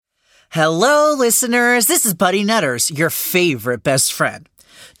Hello, listeners. This is Buddy Nutters, your favorite best friend.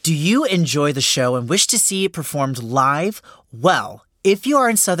 Do you enjoy the show and wish to see it performed live? Well, if you are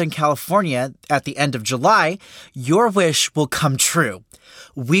in Southern California at the end of July, your wish will come true.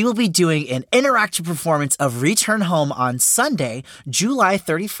 We will be doing an interactive performance of Return Home on Sunday, July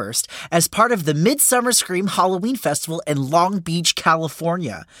 31st, as part of the Midsummer Scream Halloween Festival in Long Beach,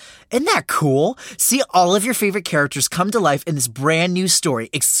 California. Isn't that cool? See all of your favorite characters come to life in this brand new story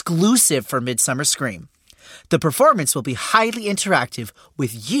exclusive for Midsummer Scream. The performance will be highly interactive,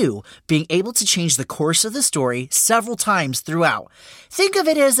 with you being able to change the course of the story several times throughout. Think of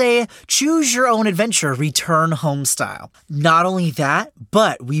it as a choose-your-own-adventure Return Home style. Not only that,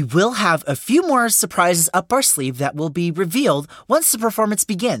 but we will have a few more surprises up our sleeve that will be revealed once the performance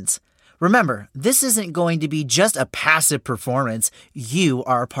begins. Remember, this isn't going to be just a passive performance. You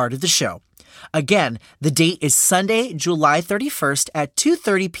are a part of the show. Again, the date is Sunday, July 31st at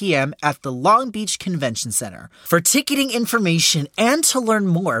 2:30 p.m. at the Long Beach Convention Center. For ticketing information and to learn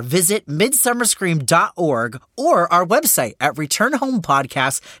more, visit midsummerscream.org or our website at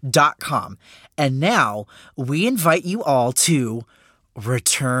returnhomepodcast.com. And now, we invite you all to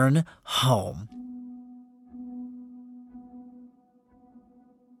Return Home.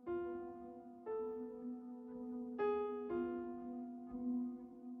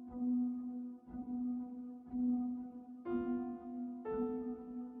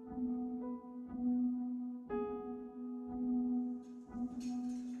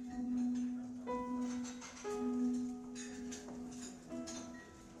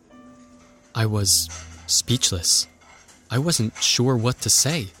 I was speechless. I wasn't sure what to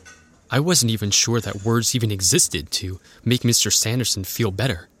say. I wasn't even sure that words even existed to make Mr. Sanderson feel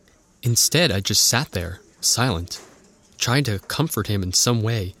better. Instead, I just sat there, silent, trying to comfort him in some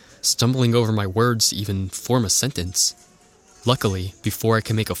way, stumbling over my words to even form a sentence. Luckily, before I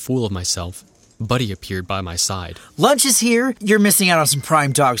could make a fool of myself, Buddy appeared by my side. Lunch is here. You're missing out on some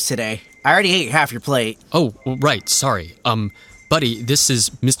prime dogs today. I already ate half your plate. Oh, right, sorry. Buddy, this is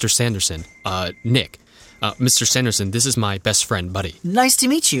Mr. Sanderson. Nick. Mr. Sanderson, this is my best friend, Buddy. Nice to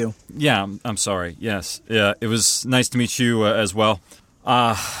meet you. Yeah, I'm sorry. Yes. Yeah, it was nice to meet you as well.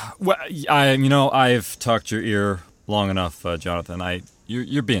 I've talked your ear long enough, Jonathan.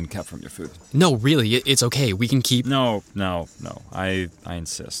 You're being kept from your food. No, really, it's okay. We can keep... No. I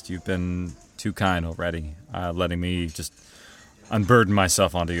insist. You've been too kind already, letting me just unburden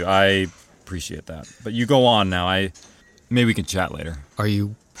myself onto you. I appreciate that. But you go on now. Maybe we can chat later. Are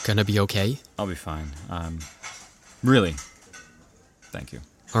you gonna be okay? I'll be fine. Really. Thank you.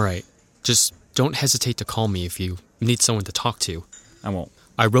 All right. Just don't hesitate to call me if you need someone to talk to. I won't.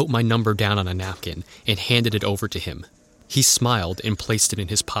 I wrote my number down on a napkin and handed it over to him. He smiled and placed it in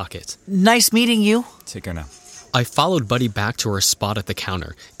his pocket. Nice meeting you. Take care now. I followed Buddy back to our spot at the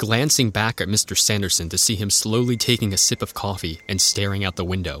counter, glancing back at Mr. Sanderson to see him slowly taking a sip of coffee and staring out the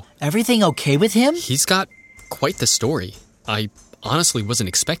window. Everything okay with him? He's got quite the story. I honestly wasn't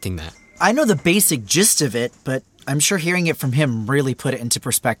expecting that. I know the basic gist of it, but I'm sure hearing it from him really put it into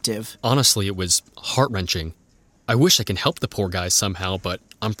perspective. Honestly, it was heart-wrenching. I wish I can help the poor guy somehow, but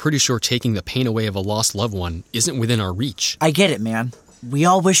I'm pretty sure taking the pain away of a lost loved one isn't within our reach. I get it, man. We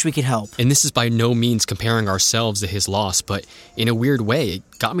all wish we could help. And this is by no means comparing ourselves to his loss, but in a weird way, it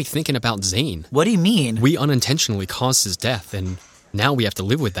got me thinking about Zane. What do you mean? We unintentionally caused his death, and now we have to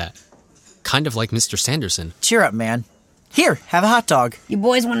live with that. Kind of like Mr. Sanderson. Cheer up, man. Here, have a hot dog. You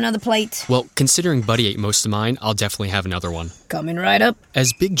boys want another plate? Well, considering Buddy ate most of mine, I'll definitely have another one. Coming right up.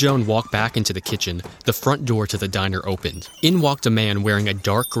 As Big Joan walked back into the kitchen, the front door to the diner opened. In walked a man wearing a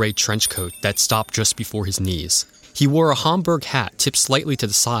dark gray trench coat that stopped just before his knees. He wore a Homburg hat tipped slightly to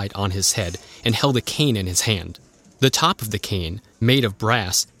the side on his head and held a cane in his hand. The top of the cane, made of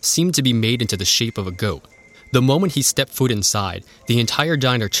brass, seemed to be made into the shape of a goat. The moment he stepped foot inside, the entire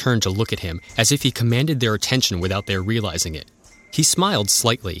diner turned to look at him as if he commanded their attention without their realizing it. He smiled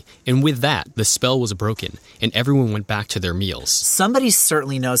slightly, and with that, the spell was broken, and everyone went back to their meals. Somebody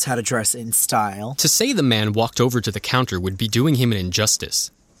certainly knows how to dress in style. To say the man walked over to the counter would be doing him an injustice.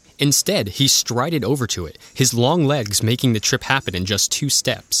 Instead, he strided over to it, his long legs making the trip happen in just 2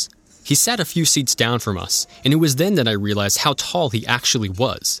 steps. He sat a few seats down from us, and it was then that I realized how tall he actually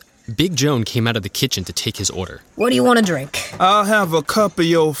was. Big Joan came out of the kitchen to take his order. What do you want to drink? I'll have a cup of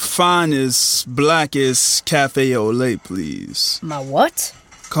your finest, blackest cafe au lait, please. My what?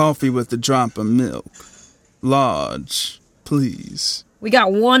 Coffee with a drop of milk. Large, please. We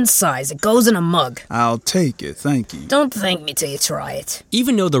got one size. It goes in a mug. I'll take it, thank you. Don't thank me till you try it.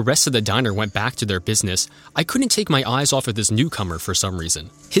 Even though the rest of the diner went back to their business, I couldn't take my eyes off of this newcomer for some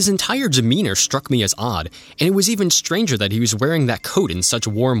reason. His entire demeanor struck me as odd, and it was even stranger that he was wearing that coat in such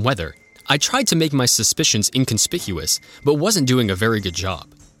warm weather. I tried to make my suspicions inconspicuous, but wasn't doing a very good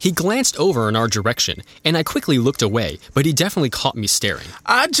job. He glanced over in our direction, and I quickly looked away, but he definitely caught me staring.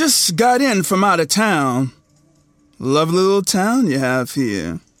 I just got in from out of town. Lovely little town you have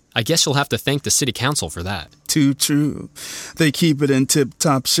here. I guess you'll have to thank the city council for that. Too true. They keep it in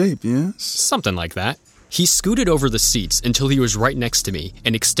tip-top shape, yes? Something like that. He scooted over the seats until he was right next to me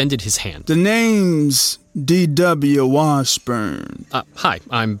and extended his hand. The name's D.W. Washburn. Hi,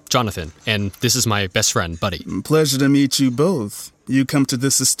 I'm Jonathan, and this is my best friend, Buddy. Pleasure to meet you both. You come to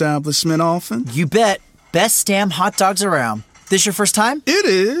this establishment often? You bet. Best damn hot dogs around. This your first time? It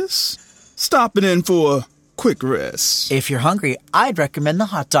is. Stopping in for a quick rest. If you're hungry, I'd recommend the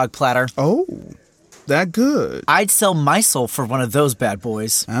hot dog platter. Oh, that good. I'd sell my soul for one of those bad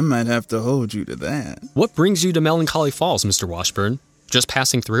boys. I might have to hold you to that. What brings you to Melancholy Falls, Mr. Washburn? Just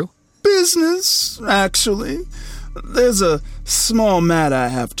passing through? Business, actually. There's a small matter I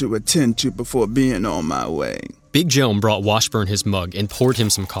have to attend to before being on my way. Big Joan brought Washburn his mug and poured him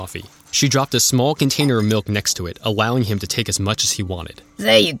some coffee. She dropped a small container of milk next to it, allowing him to take as much as he wanted.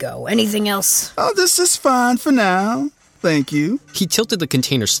 There you go. Anything else? Oh, this is fine for now. Thank you. He tilted the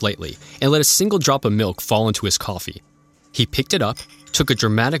container slightly and let a single drop of milk fall into his coffee. He picked it up, took a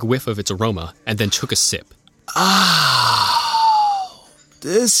dramatic whiff of its aroma, and then took a sip.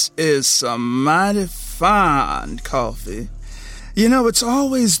 This is some mighty fine coffee. You know, it's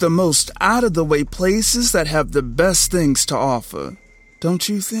always the most out-of-the-way places that have the best things to offer. Don't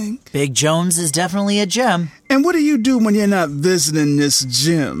you think? Big Jones is definitely a gem. And what do you do when you're not visiting this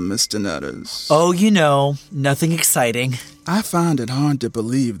gym, Mr. Nutters? Oh, you know, nothing exciting. I find it hard to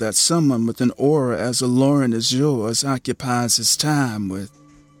believe that someone with an aura as alluring as yours occupies his time with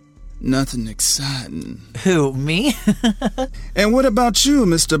nothing exciting. Who, me? And what about you,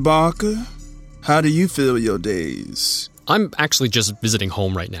 Mr. Barker? How do you fill your days? I'm actually just visiting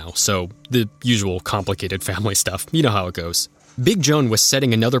home right now, so the usual complicated family stuff. You know how it goes. Big Joan was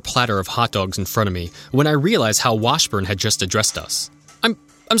setting another platter of hot dogs in front of me when I realized how Washburn had just addressed us.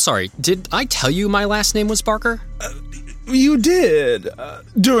 I'm sorry, did I tell you my last name was Barker? You did.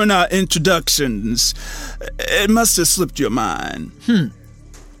 During our introductions. It must have slipped your mind.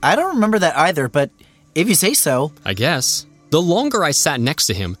 I don't remember that either, but if you say so. I guess. The longer I sat next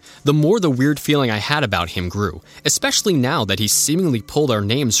to him, the more the weird feeling I had about him grew, especially now that he seemingly pulled our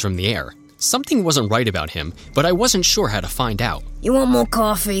names from the air. Something wasn't right about him, but I wasn't sure how to find out. You want more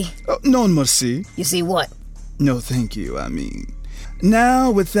coffee? Oh, no, merci. You see what? No, thank you, I mean. Now,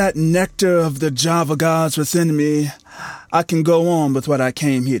 with that nectar of the Java gods within me, I can go on with what I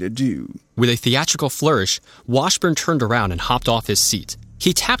came here to do. With a theatrical flourish, Washburn turned around and hopped off his seat.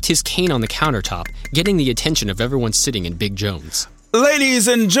 He tapped his cane on the countertop, getting the attention of everyone sitting in Big Jones. Ladies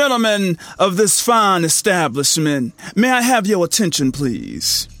and gentlemen of this fine establishment, may I have your attention,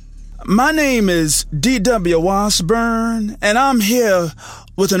 please? My name is D.W. Washburn, and I'm here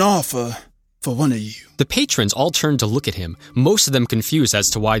with an offer for one of you. The patrons all turned to look at him, most of them confused as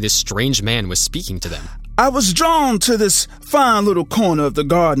to why this strange man was speaking to them. I was drawn to this fine little corner of the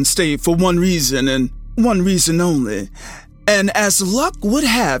Garden State for one reason, and one reason only. And as luck would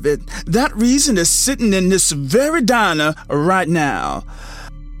have it, that reason is sitting in this very diner right now.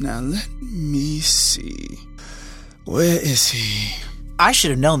 Now, let me see. Where is he? I should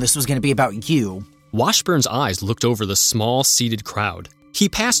have known this was going to be about you. Washburn's eyes looked over the small, seated crowd. He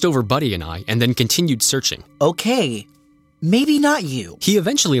passed over Buddy and I and then continued searching. Okay, maybe not you. He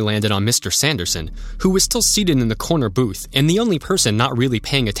eventually landed on Mr. Sanderson, who was still seated in the corner booth and the only person not really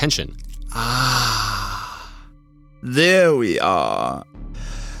paying attention. There we are.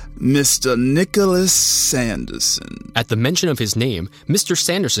 Mr. Nicholas Sanderson. At the mention of his name, Mr.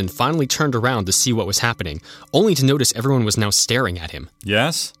 Sanderson finally turned around to see what was happening, only to notice everyone was now staring at him.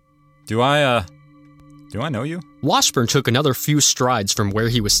 Yes? Do I know you? Washburn took another few strides from where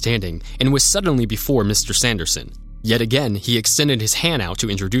he was standing and was suddenly before Mr. Sanderson. Yet again, he extended his hand out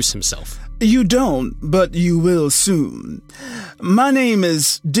to introduce himself. You don't, but you will soon. My name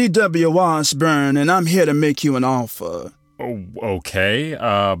is D.W. Washburn, and I'm here to make you an offer. Oh, okay.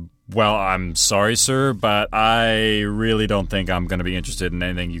 Well, I'm sorry, sir, but I really don't think I'm going to be interested in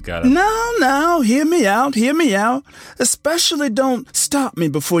anything you got. Now, hear me out. Especially don't stop me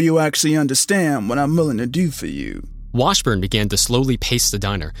before you actually understand what I'm willing to do for you. Washburn began to slowly pace the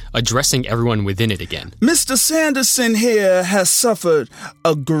diner, addressing everyone within it again. Mr. Sanderson here has suffered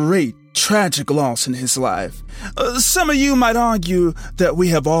a great tragic loss in his life. Some of you might argue that we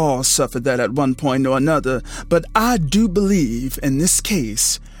have all suffered that at one point or another, but I do believe in this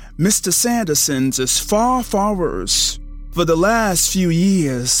case, Mr. Sanderson's is far, far worse. For the last few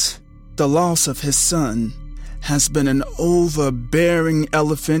years, the loss of his son has been an overbearing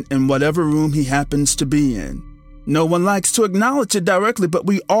elephant in whatever room he happens to be in. No one likes to acknowledge it directly, but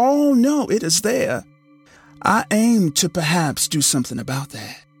we all know it is there. I aim to perhaps do something about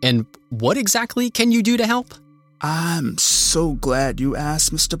that. And what exactly can you do to help? I'm so glad you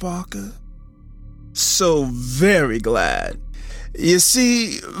asked, Mr. Barker. So very glad. You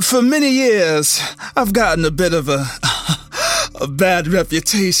see, for many years, I've gotten a bit of a bad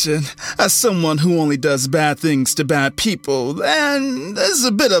reputation as someone who only does bad things to bad people and is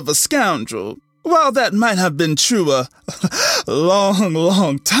a bit of a scoundrel. While that might have been true a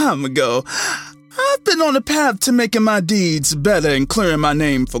long time ago, I've been on a path to making my deeds better and clearing my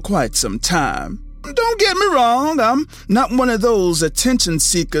name for quite some time. Don't get me wrong, I'm not one of those attention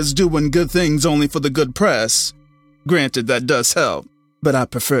seekers doing good things only for the good press. Granted, that does help, but I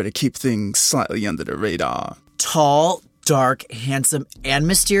prefer to keep things slightly under the radar. Tall, dark, handsome, and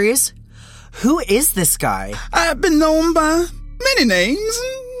mysterious? Who is this guy? I've been known by many names,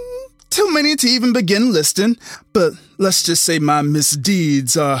 too many to even begin listing, but let's just say my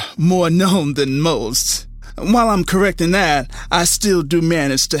misdeeds are more known than most. While I'm correcting that, I still do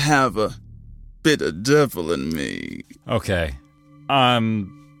manage to have a bit of devil in me. Okay.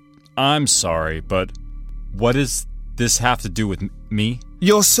 I'm sorry, but what does this have to do with me?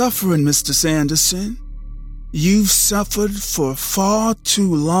 You're suffering, Mr. Sanderson. You've suffered for far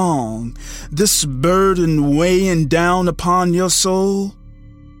too long. This burden weighing down upon your soul.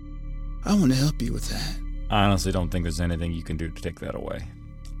 I want to help you with that. I honestly don't think there's anything you can do to take that away.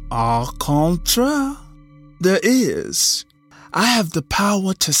 Au contraire, there is. I have the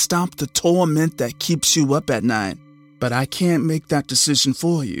power to stop the torment that keeps you up at night, but I can't make that decision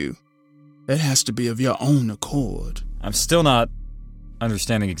for you. It has to be of your own accord. I'm still not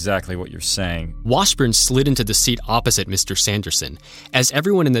understanding exactly what you're saying. Washburn slid into the seat opposite Mr. Sanderson, as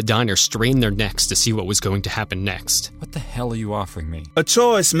everyone in the diner strained their necks to see what was going to happen next. What the hell are you offering me? A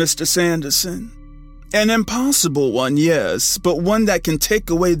choice, Mr. Sanderson. An impossible one, yes, but one that can take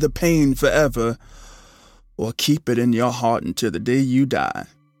away the pain forever, or keep it in your heart until the day you die.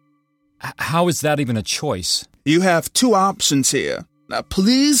 How is that even a choice? You have two options here. Now,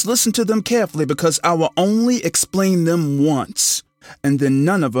 please listen to them carefully because I will only explain them once, and then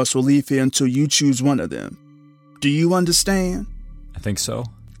none of us will leave here until you choose one of them. Do you understand? I think so.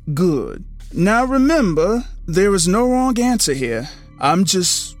 Good. Now remember, there is no wrong answer here. I'm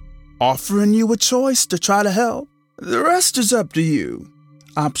just offering you a choice to try to help. The rest is up to you.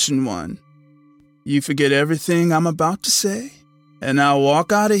 Option 1. You forget everything I'm about to say, and I'll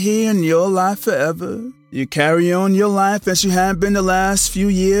walk out of here in your life forever. You carry on your life as you have been the last few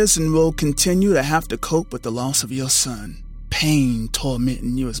years and will continue to have to cope with the loss of your son. Pain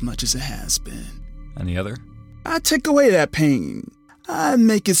tormenting you as much as it has been. And the other? I take away that pain. I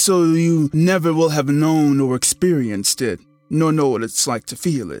make it so you never will have known or experienced it, nor know what it's like to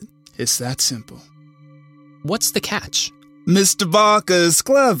feel it. It's that simple. What's the catch? Mr. Barker is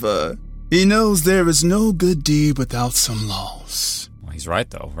clever. He knows there is no good deed without some loss. Well, he's right,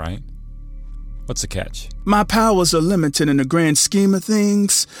 though, right? What's the catch? My powers are limited in the grand scheme of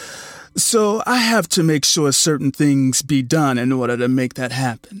things, so I have to make sure certain things be done in order to make that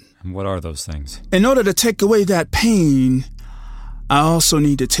happen. And what are those things? In order to take away that pain, I also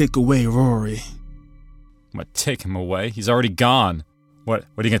need to take away Rory. What, take him away? He's already gone. What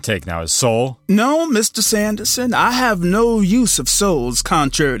are you going to take now, his soul? No, Mr. Sanderson, I have no use of souls,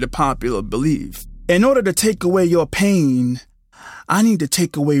 contrary to popular belief. In order to take away your pain, I need to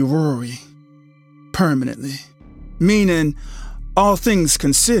take away Rory. Permanently. Meaning, all things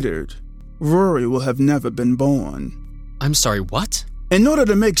considered, Rory will have never been born. I'm sorry, what? In order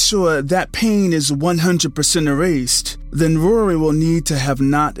to make sure that pain is 100% erased, then Rory will need to have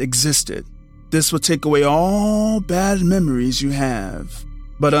not existed. This will take away all bad memories you have.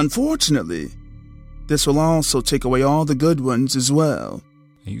 But unfortunately, this will also take away all the good ones as well.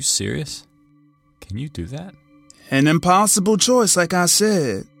 Are you serious? Can you do that? An impossible choice, like I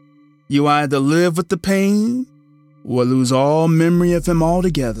said. You either live with the pain or lose all memory of him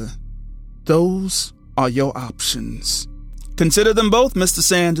altogether. Those are your options. Consider them both, Mr.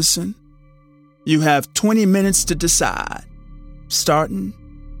 Sanderson. You have 20 minutes to decide. Starting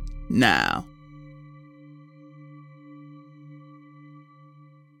now.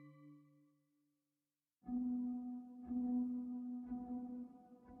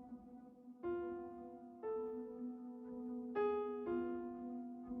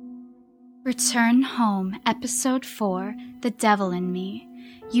 Return Home, Episode 4, The Devil in Me.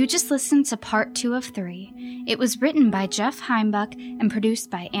 You just listened to Part 2 of 3. It was written by Jeff Heimbuch and produced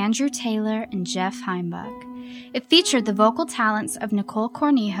by Andrew Taylor and Jeff Heimbuch. It featured the vocal talents of Nicole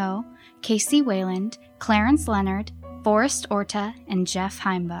Cornejo, Casey Wayland, Clarence Leonard, Forrest Orta, and Jeff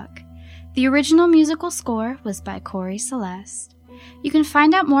Heimbuck. The original musical score was by Corey Celeste. You can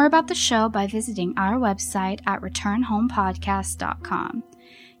find out more about the show by visiting our website at returnhomepodcast.com.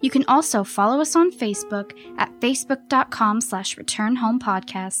 You can also follow us on Facebook at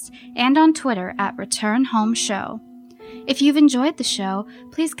facebook.com/returnhomepodcast and on Twitter at returnhomeshow. If you've enjoyed the show,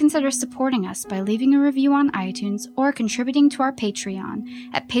 please consider supporting us by leaving a review on iTunes or contributing to our Patreon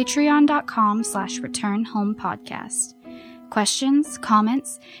at patreon.com/returnhomepodcast. Questions?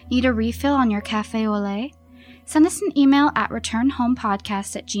 Comments? Need a refill on your cafe au lait? Send us an email at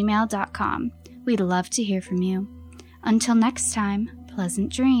returnhomepodcast@gmail.com. We'd love to hear from you. Until next time,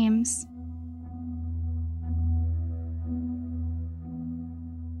 pleasant dreams.